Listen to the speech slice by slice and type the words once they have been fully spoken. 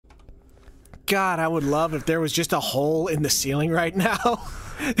God, I would love if there was just a hole in the ceiling right now.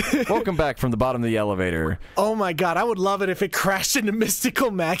 Welcome back from the bottom of the elevator. Oh my God, I would love it if it crashed into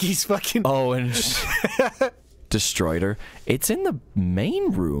Mystical Maggie's fucking... Oh, and destroyed her. It's in the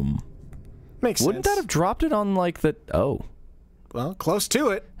main room. Makes sense. Wouldn't that have dropped it on, like, the... Oh. Well, close to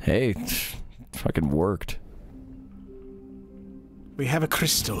it. Hey, fucking worked. We have a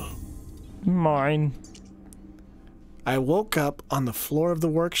crystal. Mine. I woke up on the floor of the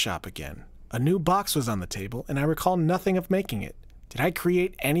workshop again. A new box was on the table, and I recall nothing of making it. Did I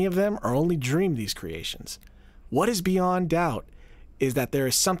create any of them, or only dream these creations? What is beyond doubt is that there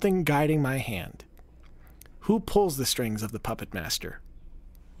is something guiding my hand. Who pulls the strings of the puppet master?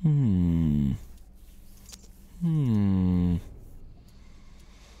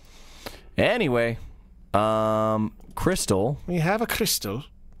 Anyway, crystal. We have a crystal.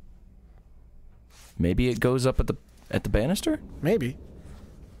 Maybe it goes up at the banister? Maybe.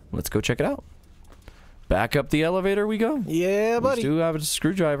 Let's go check it out. Back up the elevator we go. Yeah, buddy. We do have a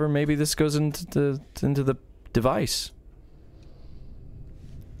screwdriver. Maybe this goes into the device.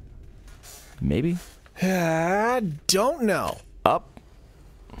 Maybe. I don't know. Up.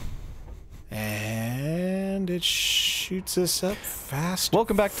 And it shoots us up fast.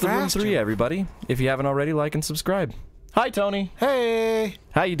 Welcome back to the Room 3, everybody. If you haven't already, like and subscribe. Hi, Tony. Hey.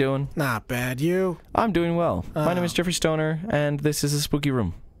 How you doing? Not bad, you? I'm doing well. My name is Jeffrey Stoner, and this is a spooky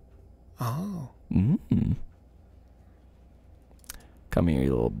room. Oh. Come here, you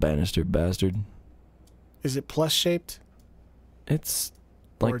little banister bastard. Is it plus-shaped? It's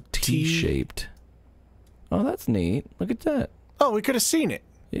like Or T? T-shaped. Oh, that's neat. Look at that. Oh, we could have seen it.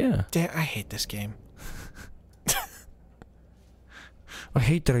 Yeah. Damn, I hate this game. I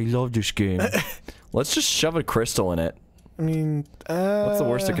hate that I love this game. Let's just shove a crystal in it. I mean, What's the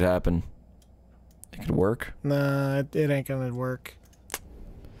worst that could happen? It could work. Nah, it ain't gonna work.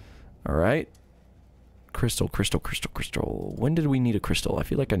 Alright. Crystal, crystal, crystal, crystal. When did we need a crystal? I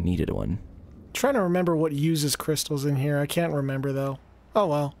feel like I needed one. Trying to remember what uses crystals in here. I can't remember, though. Oh,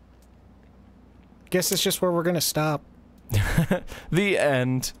 well. Guess it's just where we're gonna stop. The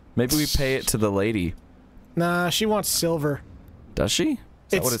end. Maybe we pay it to the lady. Nah, she wants silver. Does she? Is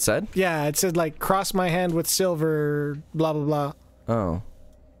that what it said? Yeah, it said, like, cross my hand with silver, blah, blah, blah. Oh.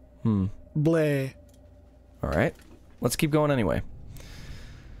 Bleh. Alright. Let's keep going anyway.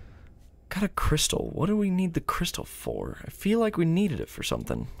 Got a crystal. What do we need the crystal for? I feel like we needed it for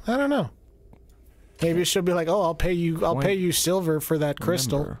something. I don't know. Maybe she'll be like, "Oh, I'll pay you silver for that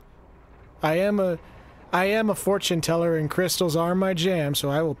crystal. I am a fortune teller, and crystals are my jam, so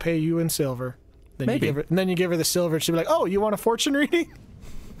I will pay you in silver." Then Maybe. you give her the silver, and she'll be like, "Oh, you want a fortune reading?"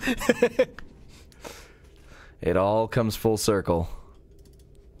 It all comes full circle.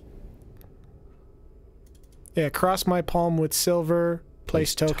 Yeah, cross my palm with silver.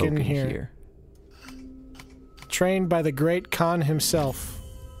 Place token here. Trained by the great Khan himself.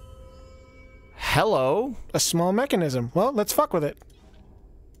 Hello? A small mechanism. Well, let's fuck with it.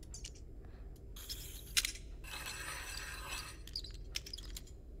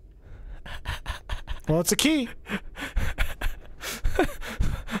 Well, it's a key.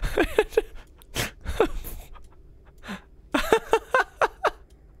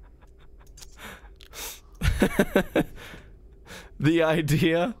 The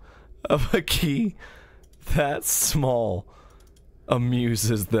idea of a key that small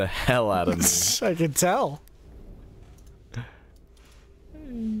amuses the hell out of me. I can tell.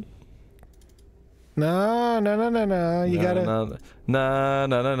 No. You gotta... No.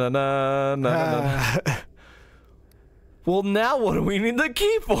 Well, now what do we need the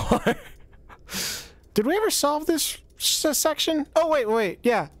key for? Did we ever solve this section? Oh, wait.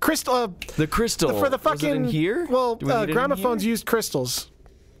 Yeah. Crystal... The crystal. for the fucking... Was it in here? Well, Do we need it in gramophones here? used crystals.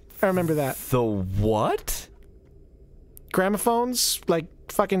 I remember that. The what? Gramophones? Like,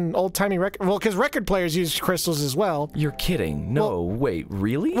 fucking old-timey record... Well, because record players used crystals as well. You're kidding. No, wait,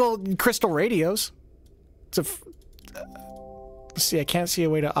 really? Well, crystal radios. It's a... Let's see, I can't see a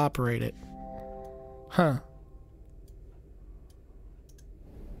way to operate it. Huh.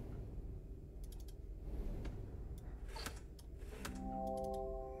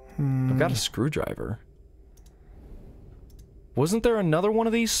 I've got a screwdriver. Wasn't there another one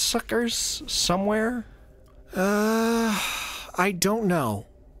of these suckers somewhere? I don't know.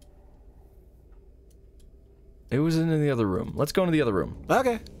 It was in the other room. Let's go into the other room.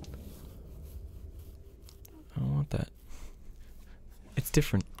 Okay. I don't want that. It's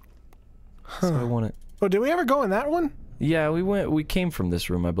different. So I want it. Oh, did we ever go in that one? Yeah, we came from this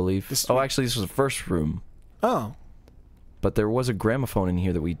room, I believe. Oh, actually, this was the first room. Oh. But there was a gramophone in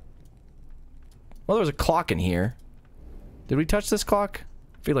here that we... Well, there was a clock in here. Did we touch this clock?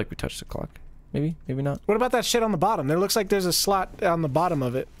 I feel like we touched the clock. Maybe, maybe not. What about that shit on the bottom? There looks like there's a slot on the bottom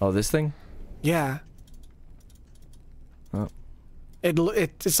of it. Oh, this thing? Yeah. Oh.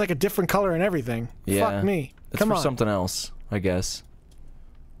 It's like a different color and everything. Yeah. Fuck me. It's Come for on. something else, I guess.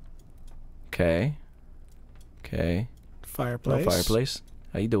 Okay. Okay. Fireplace. No fireplace.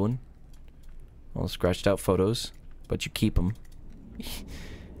 How you doing? All scratched out photos, but you keep them.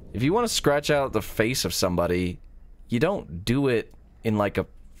 If you want to scratch out the face of somebody, you don't do it in like a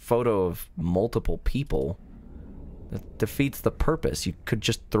photo of multiple people. That defeats the purpose. You could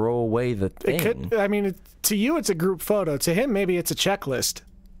just throw away the thing. It could, I mean, to you it's a group photo. To him, maybe it's a checklist.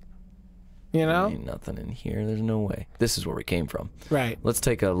 You know? Ain't nothing in here. There's no way. This is where we came from. Right. Let's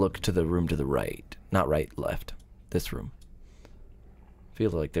take a look to the room to the right. Not right, left. This room.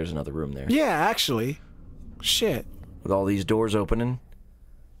 Feels like there's another room there. Yeah, actually. Shit. With all these doors opening.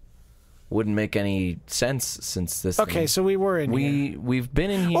 Wouldn't make any sense since this Okay, thing, so we were in here. We've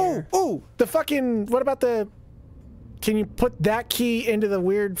been in here. Oh, the fucking, what about the, can you put that key into the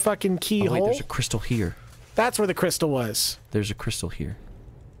weird fucking keyhole? Oh, wait, there's a crystal here. That's where the crystal was. There's a crystal here.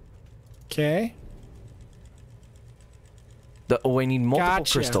 Okay. Oh, I need multiple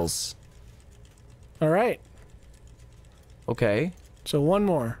Gotcha. crystals. All right. Okay. So one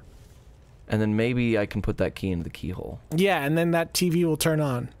more. And then maybe I can put that key into the keyhole. Yeah, and then that TV will turn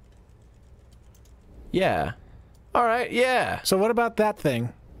on. Yeah. All right, yeah. So what about that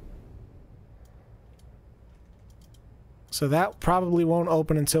thing? So that probably won't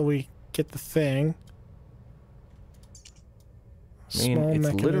open until we get the thing. I mean, Small it's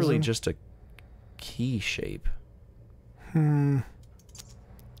literally mechanism. just a key shape.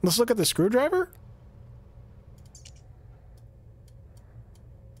 Let's look at the screwdriver.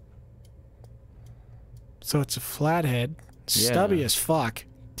 So it's a flathead. Stubby Yeah. as fuck.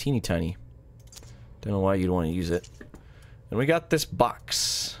 Teeny tiny. Don't know why you'd want to use it. And we got this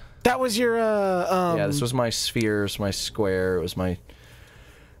box. That was your, Yeah, this was my sphere, it was my square, it was my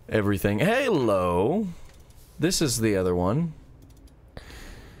everything. Hello! This is the other one.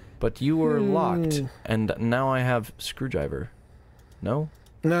 But you were locked, and now I have screwdriver. No?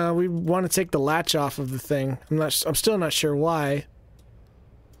 No, we want to take the latch off of the thing. I'm still not sure why.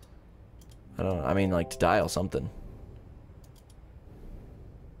 I don't know. I mean, like, to dial something.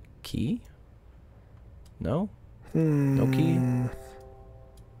 Key? No? No key?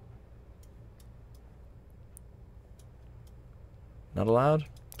 Not allowed?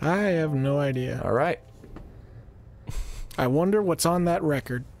 I have no idea. Alright. I wonder what's on that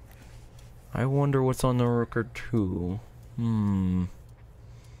record. I wonder what's on the record, too.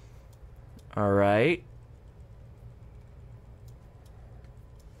 Alright.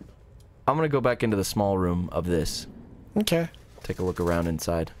 I'm gonna go back into the small room of this. Okay. Take a look around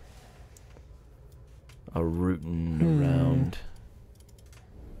inside. A rootin' around.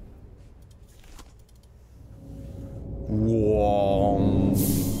 Whoa.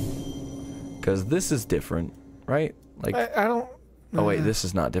 Because this is different, right? Like, I don't... oh wait, this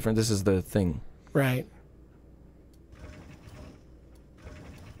is not different. This is the thing. Right.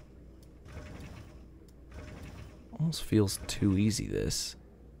 Almost feels too easy, this.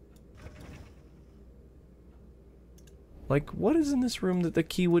 Like, what is in this room that the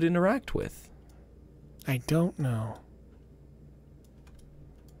key would interact with? I don't know.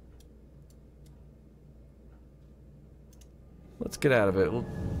 Let's get out of it. We'll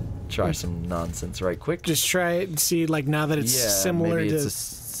try some nonsense right quick. Just try it and see, like, now that it's yeah, similar maybe to... it's a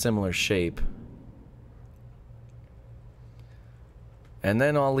similar shape. And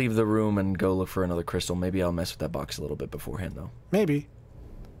then I'll leave the room and go look for another crystal. Maybe I'll mess with that box a little bit beforehand, though. Maybe.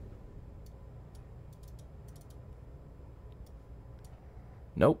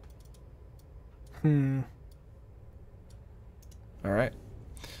 Nope. Alright.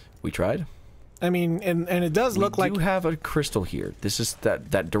 We tried. I mean, and it does look like... We do have a crystal here. This is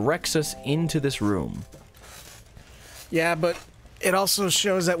that directs us into this room. Yeah, but it also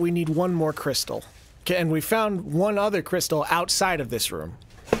shows that we need one more crystal. Okay, and we found one other crystal outside of this room.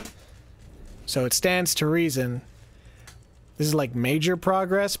 So it stands to reason. This is like major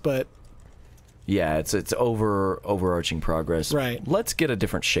progress, but... Yeah, it's overarching progress. Right. Let's get a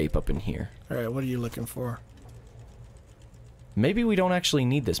different shape up in here. Alright, what are you looking for? Maybe we don't actually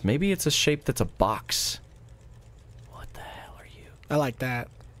need this. Maybe it's a shape that's a box. What the hell are you? I like that.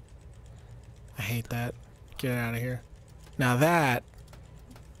 I hate that. Get out of here. Now that...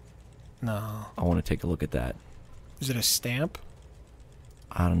 No. I want to take a look at that. Is it a stamp?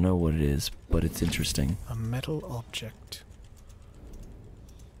 I don't know what it is, but it's interesting. A metal object.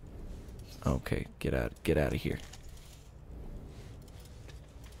 Okay, get out of here.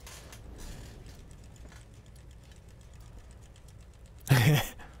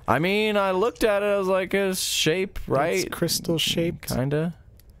 I mean, I looked at it, I was like, it's shape, right? It's crystal shaped. Kinda.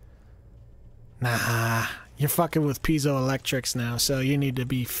 Nah, you're fucking with piezoelectrics now, so you need to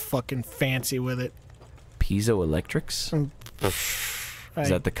be fucking fancy with it. Piezoelectrics? Is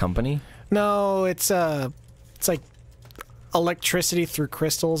that the company? No, it's like electricity through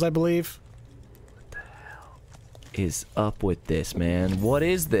crystals, I believe. What the hell is up with this, man? What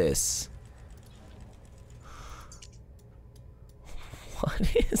is this?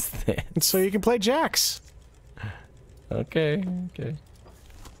 What is this? So you can play jacks. Okay, okay.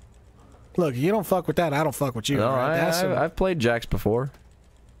 Look, you don't fuck with that, I don't fuck with you. No, right? I've played jacks before.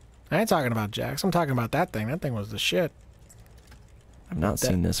 I ain't talking about jacks. I'm talking about that thing. That thing was the shit. I've not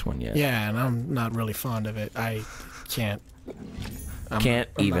seen this one yet. Yeah, and I'm not really fond of it. I can't.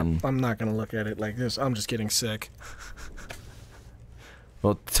 I'm not gonna look at it like this. I'm just getting sick.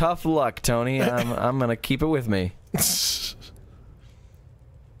 Well, tough luck, Tony. I'm gonna keep it with me.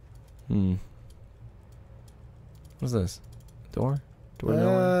 What's this? Door? Door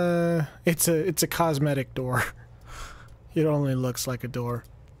nowhere? It's a cosmetic door. It only looks like a door.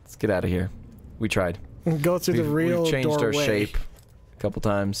 Let's get out of here. We tried. Go through the real We've changed doorway. our shape a couple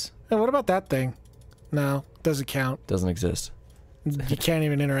times. Hey, what about that thing? No, doesn't count. Doesn't exist. You can't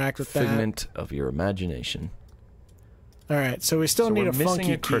even interact with that. Figment of your imagination. All right, so we still need a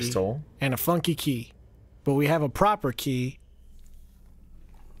funky crystal key and a funky key, but we have a proper key.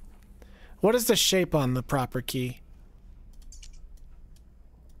 What is the shape on the proper key?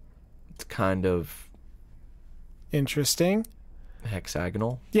 It's kind of interesting.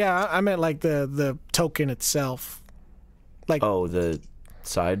 Hexagonal. Yeah, I meant like the token itself. Like the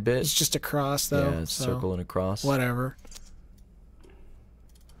side bit. It's just a cross though. Yeah, it's circle and a cross. Whatever.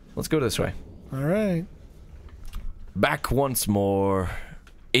 Let's go this way. All right. Back once more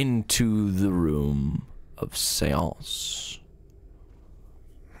into the room of seance.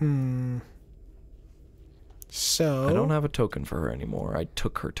 So I don't have a token for her anymore. I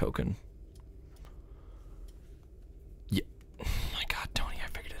took her token. Yeah. Oh my God, Tony, I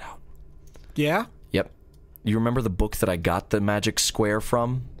figured it out. Yeah? Yep. You remember the book that I got the magic square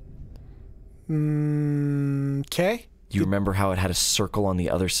from? Okay. You remember how it had a circle on the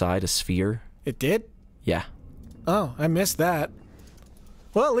other side, a sphere? It did? Yeah. Oh, I missed that.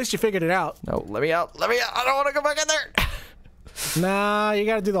 Well, at least you figured it out. No, let me out. Let me out. I don't want to go back in there. Nah, you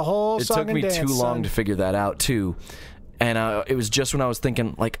gotta do the whole It song took and me dance, too long son. to figure that out, too. And it was just when I was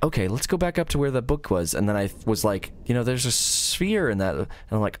thinking, like, okay, let's go back up to where the book was. And then I was like, you know, there's a sphere in that. And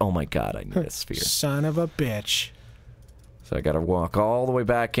I'm like, oh my God, I need a sphere. Son of a bitch. So I got to walk all the way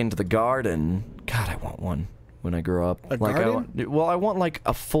back into the garden. God, I want one when I grow up. A garden? I want like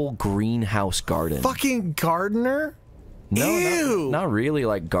a full greenhouse garden. Fucking gardener? No, Ew. not really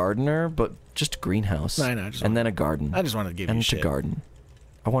like gardener, but just a greenhouse. No, and then a garden. I just wanted to give and you a shit. garden.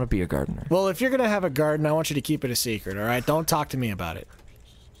 I want to be a gardener. Well, if you're gonna have a garden, I want you to keep it a secret, all right? Don't talk to me about it.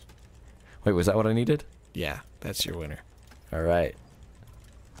 Wait, was that what I needed? Yeah, that's your winner. All right.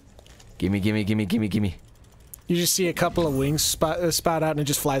 Gimme, gimme, gimme, gimme, gimme. You just see a couple of wings spout out and it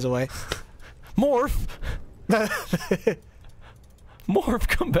just flies away. Morph! Morph,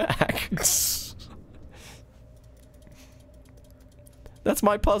 come back. That's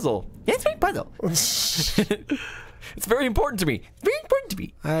my puzzle. It's my puzzle. It's very important to me. Very important to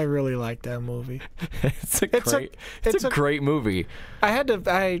me. I really like that movie. It's a great movie. I'm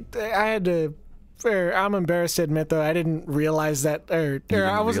embarrassed to admit though I didn't realize that You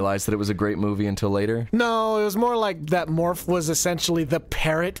didn't realize that it was a great movie until later? No, it was more like that Morph was essentially the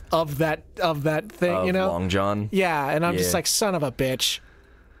parrot of that thing, you know? Long John? Yeah, and I'm just Yeah. like, son of a bitch.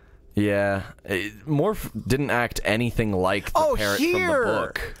 Yeah. Morph didn't act anything like the parrot from the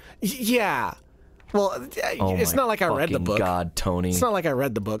book. Yeah. Well, Oh it's my not like I read the fucking book. God, Tony. It's not like I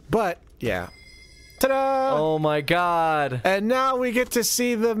read the book, but yeah. Ta-da! Oh my God. And now we get to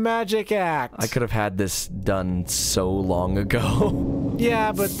see the magic act. I could have had this done so long ago.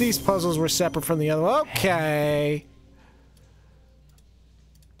 Yeah, but these puzzles were separate from the other one. Okay.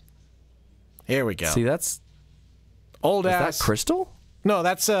 Here we go. See, that's... Old Is ass. that crystal? No,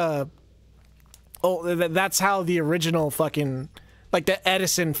 that's that's how the original fucking, like the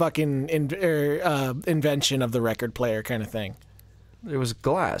Edison fucking invention of the record player kind of thing. It was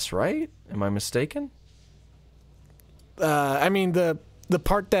glass, right? Am I mistaken? I mean the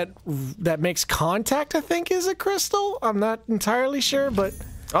part that makes contact, I think, is a crystal. I'm not entirely sure, but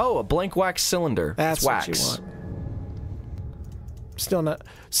Oh, a blank wax cylinder. that's it's what wax. you want. Still not.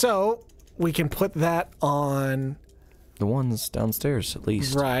 So we can put that on. The ones downstairs, at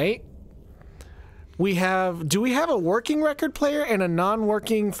least. Right. We have. Do we have a working record player and a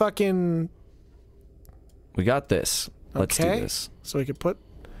non-working fucking? We got this. Let's do this. So we could put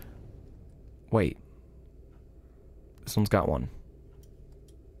Wait. This one's got one.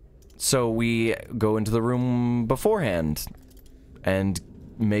 So we go into the room beforehand, and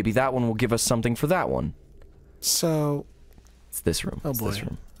maybe that one will give us something for that one. So... It's this room. Oh, it's boy. This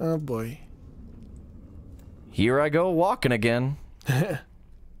room. Oh, boy. Here I go walking again.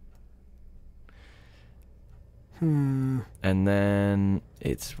 And then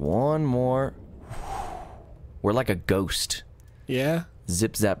it's one more. We're like a ghost. Yeah?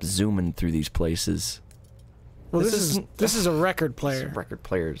 Zip zap zooming through these places. Well, this is a record player. Record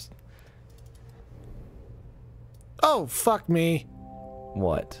players. Oh, fuck me.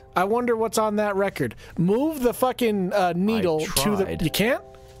 What? I wonder what's on that record. Move the fucking needle to the... tried. You can't?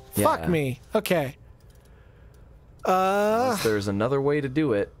 Yeah. Fuck me. Okay. Unless there's another way to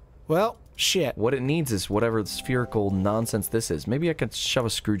do it. Well, shit. What it needs is whatever spherical nonsense this is. Maybe I could shove a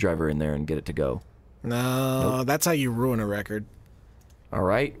screwdriver in there and get it to go. No, that's how you ruin a record.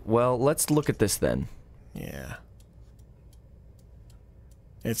 Alright, well, let's look at this then. Yeah.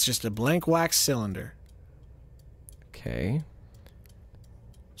 It's just a blank wax cylinder. Okay.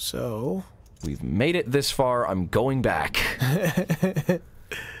 So... We've made it this far. I'm going back.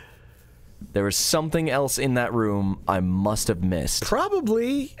 There was something else in that room I must have missed.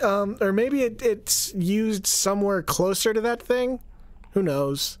 Probably, or maybe it's used somewhere closer to that thing. Who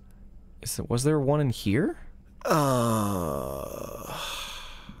knows? Was there one in here? I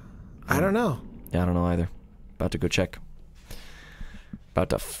don't know. Yeah, I don't know either. About to go check. About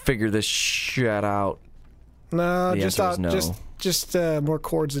to figure this shit out. No, The answer is no. just more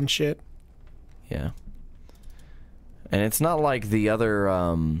chords and shit. Yeah. And it's not like the other,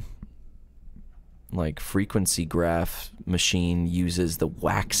 like, frequency graph machine uses the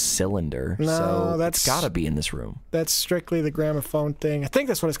wax cylinder. No, so that's it's gotta be in this room. That's strictly the gramophone thing. I think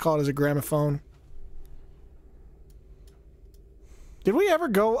that's what it's called, is a gramophone. Did we ever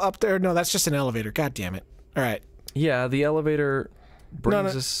go up there? No, that's just an elevator. God damn it. All right. Yeah, the elevator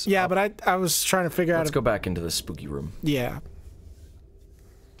brings us... Yeah, up. but I was trying to figure out... Let's go back into the spooky room. Yeah.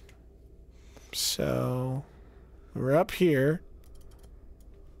 So, we're up here.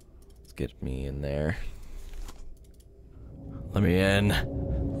 Let's get me in there. Let me in.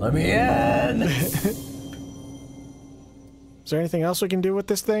 Let me in! Is there anything else we can do with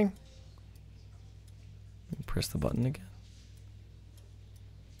this thing? Press the button again.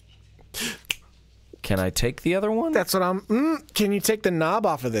 Can I take the other one? That's what I'm... can you take the knob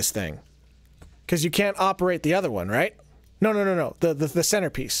off of this thing? Because you can't operate the other one, right? No. The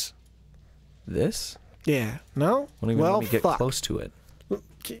centerpiece. This? Yeah. No? Won't even well, let me get fuck. close to it.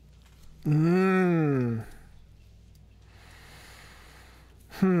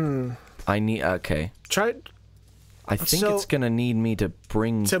 I need... Okay. Try... I think So- it's gonna need me to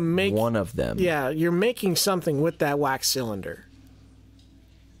bring To make- one of them. Yeah, you're making something with that wax cylinder.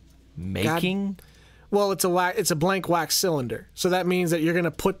 Making? Well, it's a blank wax cylinder. So that means that you're going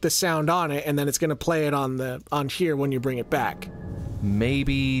to put the sound on it and then it's going to play it on here when you bring it back.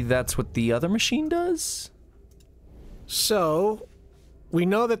 Maybe that's what the other machine does? So, we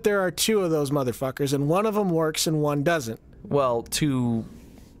know that there are two of those motherfuckers and one of them works and one doesn't. Well, two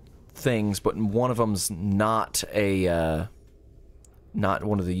things, but one of them's not a not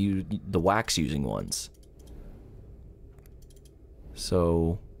one of the wax using ones.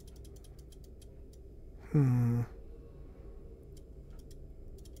 So what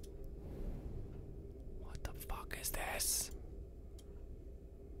the fuck is this?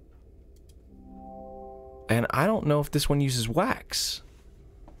 And I don't know if this one uses wax.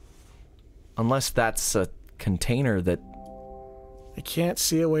 Unless that's a container that... I can't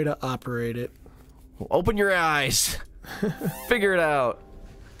see a way to operate it. Well, open your eyes. Figure it out.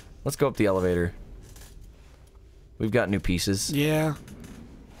 Let's go up the elevator. We've got new pieces. Yeah.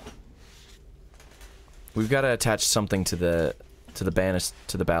 We've got to attach something to the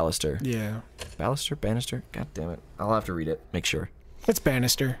baluster. Yeah. Baluster? Banister? God damn it. I'll have to read it. Make sure. It's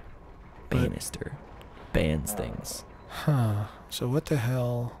banister. Banister. Bans things. Huh. So what the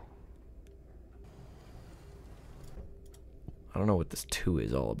hell? I don't know what this 2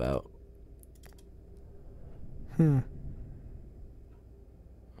 is all about.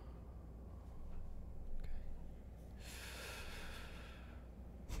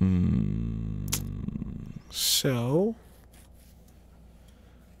 So...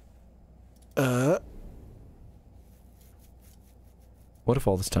 What if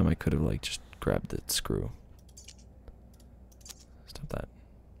all this time I could have, like, just grabbed the screw? Stop that.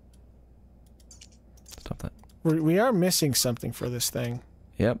 Stop that. We are missing something for this thing.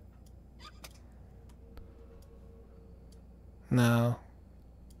 Yep. No.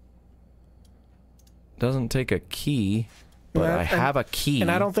 Doesn't take a key. but Yeah, I have a key.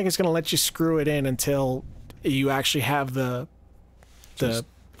 And I don't think it's going to let you screw it in until you actually have the Just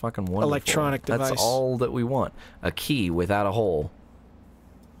fucking wonderful. electronic device. That's all that we want. A key without a hole.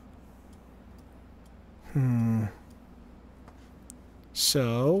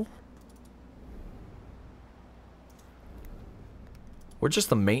 So, We're just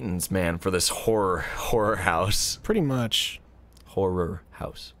the maintenance man for this horror house. pretty much. Horror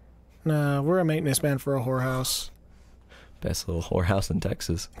house. Nah, we're a maintenance man for a whorehouse. Best little whorehouse in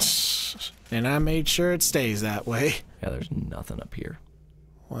Texas. And I made sure it stays that way. Yeah, there's nothing up here.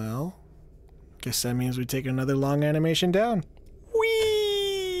 Well, guess that means we take another long animation down.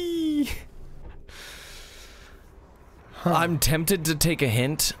 Whee! I'm tempted to take a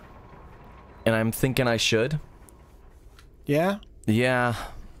hint, and I'm thinking I should. Yeah? Yeah,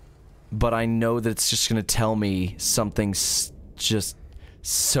 but I know that it's just gonna tell me something just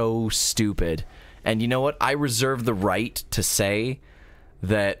so stupid. And you know what? I reserve the right to say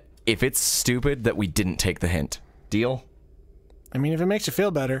that if it's stupid, that we didn't take the hint. Deal? I mean, if it makes you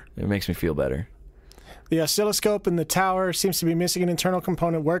feel better. It makes me feel better. The oscilloscope in the tower seems to be missing an internal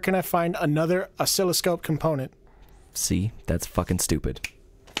component. Where can I find another oscilloscope component? See? That's fucking stupid.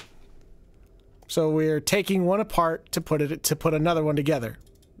 So we're taking one apart to put another one together.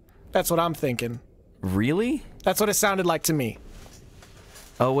 That's what I'm thinking. Really? That's what it sounded like to me.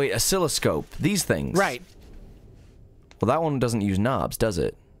 Oh, wait, oscilloscope. These things. Right. Well, that one doesn't use knobs, does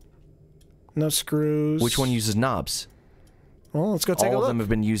it? No screws. Which one uses knobs? Well, let's go take a All look. of them have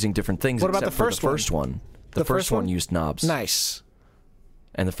been using different things. What about except the first for the first one? The first first one one? used knobs. Nice.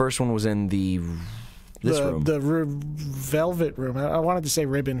 And the first one was in this room. The velvet room. I wanted to say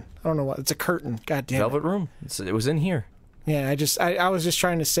ribbon. I don't know what. It's a curtain. God damn Velvet room? It was in here. it. Yeah, I was just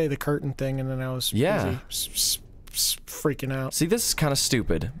trying to say the curtain thing, and then I was Yeah. busy freaking out. See, this is kind of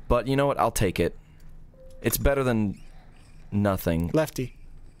stupid, but you know what? I'll take it. It's better than nothing. Lefty.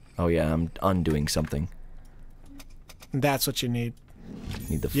 Oh yeah, I'm undoing something. That's what you need.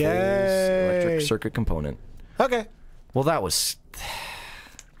 Need the full Yay. electric circuit component. Okay. Well, that was...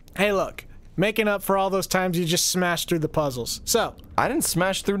 Hey, look. Making up for all those times you just smashed through the puzzles. So, I didn't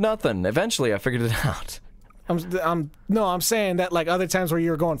smash through nothing. Eventually, I figured it out. I'm saying that like other times where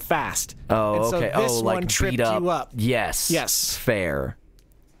you were going fast. Oh, and so okay. This Oh, like one tripped beat up. you up. Yes. Yes. Fair.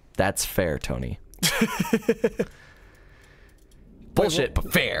 That's fair, Tony. Bullshit,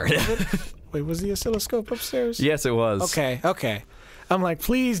 but fair. Wait, was the oscilloscope upstairs? Yes, it was. Okay, okay. I'm like,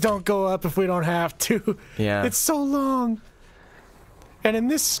 please don't go up if we don't have to. Yeah. It's so long. And in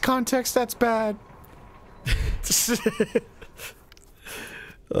this context, that's bad.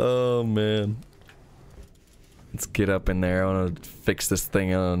 Oh, man. Let's get up in there. I want to fix this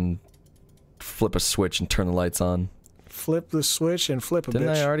thing and flip a switch and turn the lights on. Flip the switch and flip a Didn't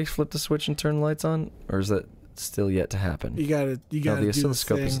bitch. I already flip the switch and turn the lights on? Or is that still yet to happen? You gotta No, do the the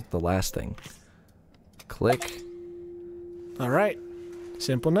oscilloscope is thing. the last thing. Click. All right.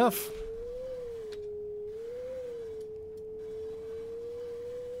 Simple enough.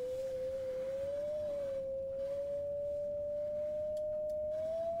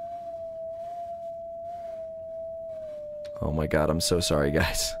 Oh my god, I'm so sorry,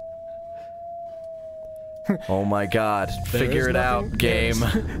 guys. Oh my god. There Figure is it nothing- out, game.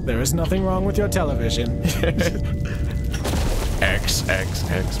 There is nothing wrong with your television. X,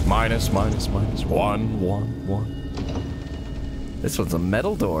 minus, 1, 1, 1. This one's a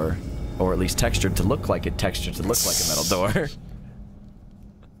metal door. Or at least textured to look like like a metal door.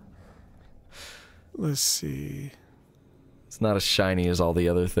 Let's see. It's not as shiny as all the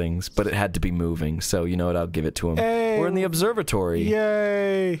other things, but it had to be moving, so you know what, I'll give it to him. Hey. We're in the observatory.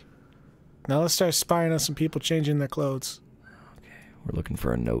 Yay! Now let's start spying on some people changing their clothes. We're looking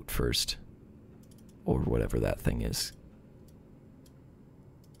for a note first. Or whatever that thing is.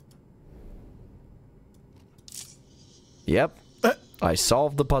 Yep. I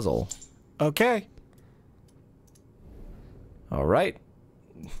solved the puzzle. Okay. Alright.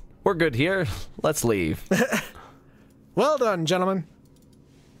 We're good here. Let's leave. Well done, gentlemen.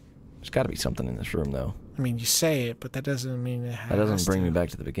 There's gotta be something in this room, though. I mean, you say it, but that doesn't mean it has That doesn't bring to. me back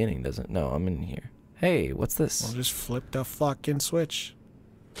to the beginning, does it? No, I'm in here. Hey, what's this? Well, just flip the fucking switch.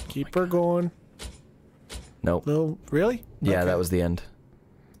 Keep her going. Nope. Really? Yeah, Okay. that was the end.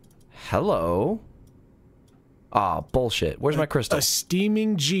 Hello? Ah, bullshit. Where's my crystal? A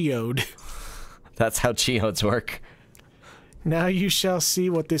steaming geode. That's how geodes work. Now you shall see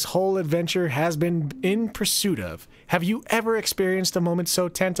what this whole adventure has been in pursuit of. Have you ever experienced a moment so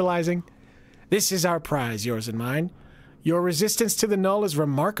tantalizing? This is our prize, yours and mine. Your resistance to the null is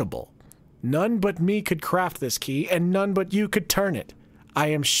remarkable. None but me could craft this key, and none but you could turn it. I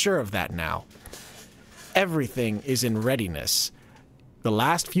am sure of that now. Everything is in readiness. The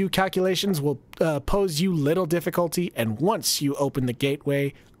last few calculations will pose you little difficulty, and once you open the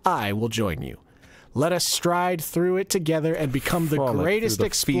gateway, I will join you. Let us stride through it together and become the greatest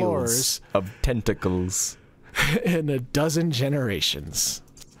explorers of tentacles in a dozen generations.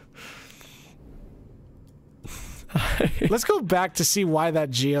 Let's go back to see why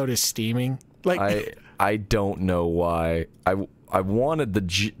that geode is steaming. Like I don't know why. I wanted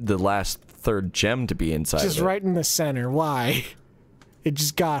the last third gem to be inside. Just of it. right in the center. Why? It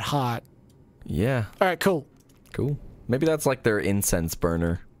just got hot. Yeah. All right, cool. Cool. Maybe that's like their incense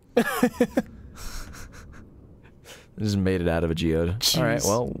burner. Just made it out of a geode. Jeez. All right,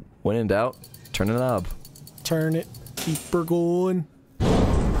 well, when in doubt, turn the knob. Turn it. Keep her going.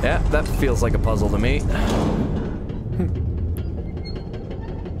 Yeah, that feels like a puzzle to me.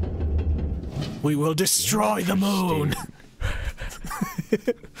 We will destroy the moon.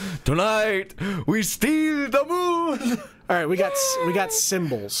 Tonight, we steal the moon. All right, we got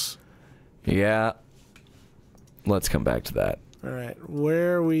symbols. Yeah. Let's come back to that. All right,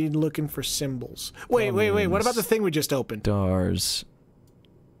 where are we looking for symbols? Wait. What about the thing we just opened? Stars.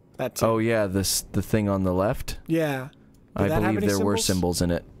 That's Oh yeah, the thing on the left. yeah. I Did that have believe any there were symbols? symbols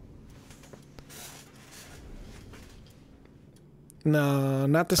in it. No,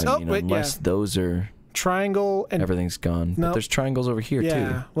 not this. I mean, wait, unless yeah. those are Triangle and everything's gone. No. But there's triangles over here yeah.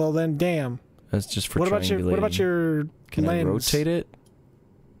 too. Well then, damn. That's just for What about triangulating. your Can I lens? rotate it?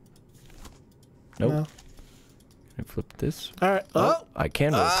 Nope. No. Can I flip this? All right. Oh. I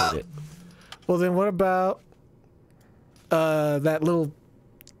can rotate it. Well then, what about that little,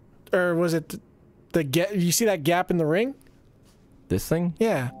 or was it the gap? You see that gap in the ring? This thing?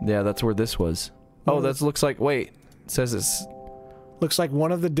 Yeah. Yeah, that's where this was. Oh, Well- that looks like. Wait, it says it's. Looks like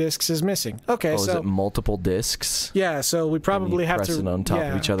one of the discs is missing. Okay, Oh, is so it multiple discs? yeah, so we probably have press to it on top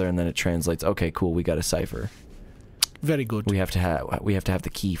yeah. of each other, and then it translates. Okay, cool. We got a cipher. Very good. We have to have the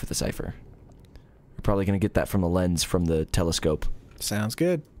key for the cipher. We're probably gonna get that from the lens from the telescope. Sounds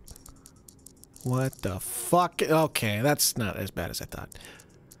good. What the fuck? Okay, that's not as bad as I thought.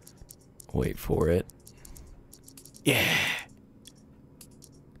 Wait for it. Yeah.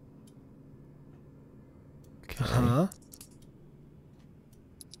 Okay. Huh?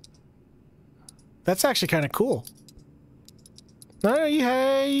 That's actually kind of cool. No,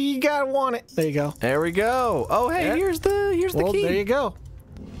 you gotta want it. There you go. There we go. Oh, hey, Yeah. here's the Well, key. there you go.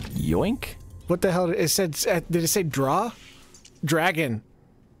 Yoink. What the hell? It said. Did it say draw? Dragon.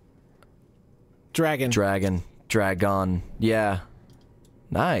 Dragon. Dragon. Yeah.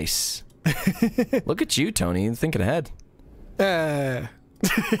 Nice. Look at you, Tony. Thinking ahead.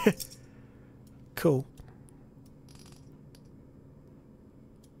 Cool.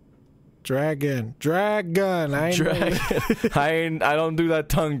 Dragon. I I don't do that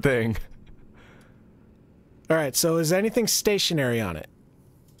tongue thing. All right. So is anything stationary on it?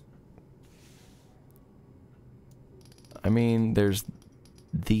 I mean, there's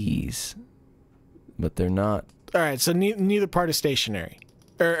these, but they're not. All right. So neither part is stationary,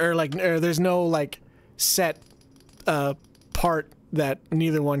 or there's no like set part that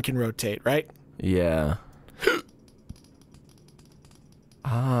neither one can rotate, right? Yeah.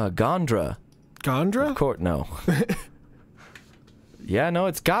 Gondra. Gondra? Of course, no. Yeah, no,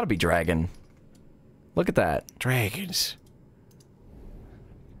 it's gotta be dragon. Look at that. Dragons.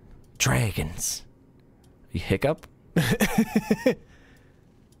 Dragons. You hiccup?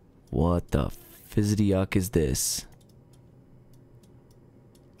 What the fizzity-yuck is this?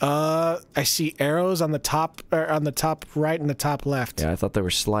 I see arrows on the top right and the top left. Yeah, I thought they were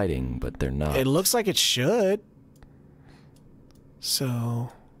sliding, but they're not. It looks like it should.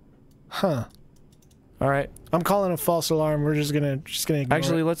 So, huh. All right. I'm calling a false alarm. We're just gonna ignore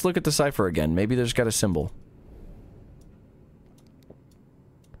Actually, it. let's look at the cipher again. Maybe there's got a symbol.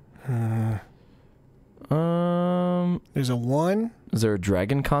 There's a 1. Is there a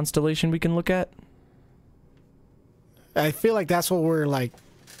dragon constellation we can look at? I feel like that's what we're like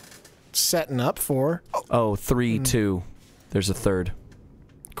setting up for. Oh, 3, 2. There's a third.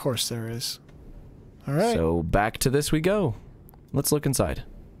 Of course there is. All right. So back to this we go. Let's look inside.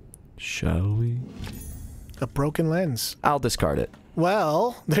 Shall we? A broken lens. I'll discard it.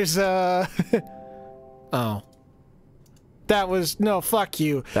 Well, there's a... Oh. That was... No, fuck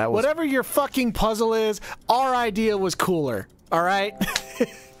you. That was- Whatever your fucking puzzle is, our idea was cooler. All right?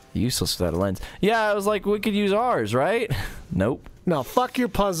 Useless without a lens. Yeah, I was like, we could use ours, right? Nope. No, fuck your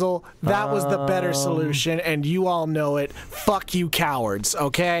puzzle. That was the better solution, and you all know it. Fuck you cowards,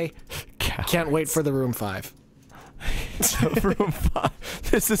 okay? Can't wait for the room 5. Room 5.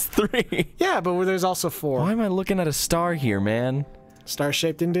 This is 3. Yeah, but there's also 4. Why am I looking at a star here, man?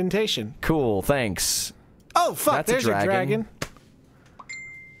 Star-shaped indentation. Cool, thanks. Oh, fuck, That's a there's your dragon. dragon.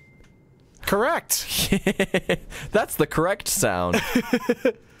 Correct. That's the correct sound.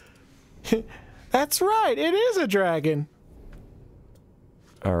 That's right, it is a dragon.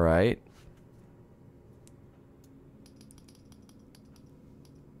 All right.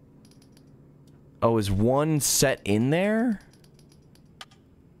 Oh, is one set in there?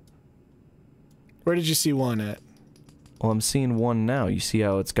 Where did you see one at? Well, I'm seeing one now. You see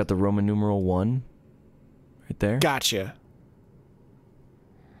how it's got the Roman numeral 1 right there? Gotcha.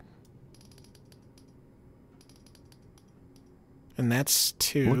 And that's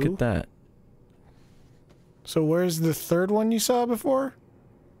 2. Look at that. So where's the third one you saw before?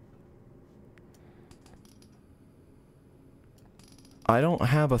 I don't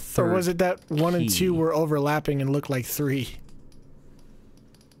have a third. Or was it that 1 and 2 key. were overlapping and looked like 3?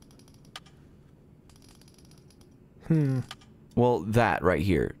 Well, that right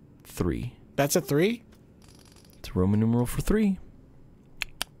here. 3. That's a 3? It's a Roman numeral for 3.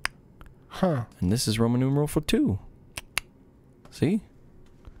 Huh. And this is Roman numeral for 2. See?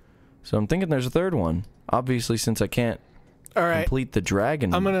 So I'm thinking there's a third one. Obviously, since I can't All right. complete the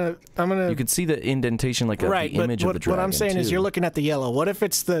dragon. I'm gonna. You could see the indentation, like right, the but image of the dragon. what I'm saying is too. you're looking at the yellow. What if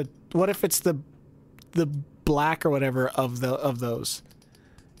it's the black or whatever of those,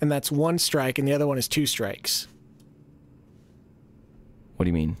 and that's 1 strike, and the other one is 2 strikes. What do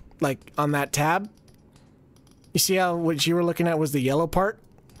you mean? Like on that tab. You see how what you were looking at was the yellow part?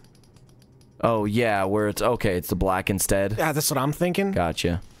 Oh yeah, where it's okay. It's the black instead. Yeah, that's what I'm thinking.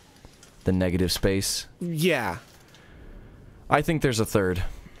 Gotcha. The negative space. Yeah, I think there's a third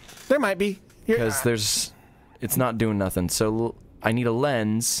there might be. because it's not doing nothing. So I need a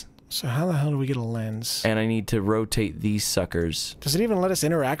lens, So how the hell do we get a lens? and I need to rotate these suckers. Does it even let us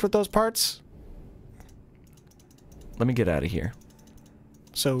interact with those parts? Let me get out of here.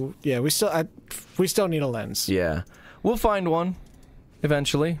 So yeah, we still need a lens. Yeah, we'll find one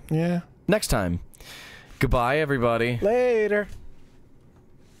eventually. Yeah. Next time. Goodbye, everybody. Later.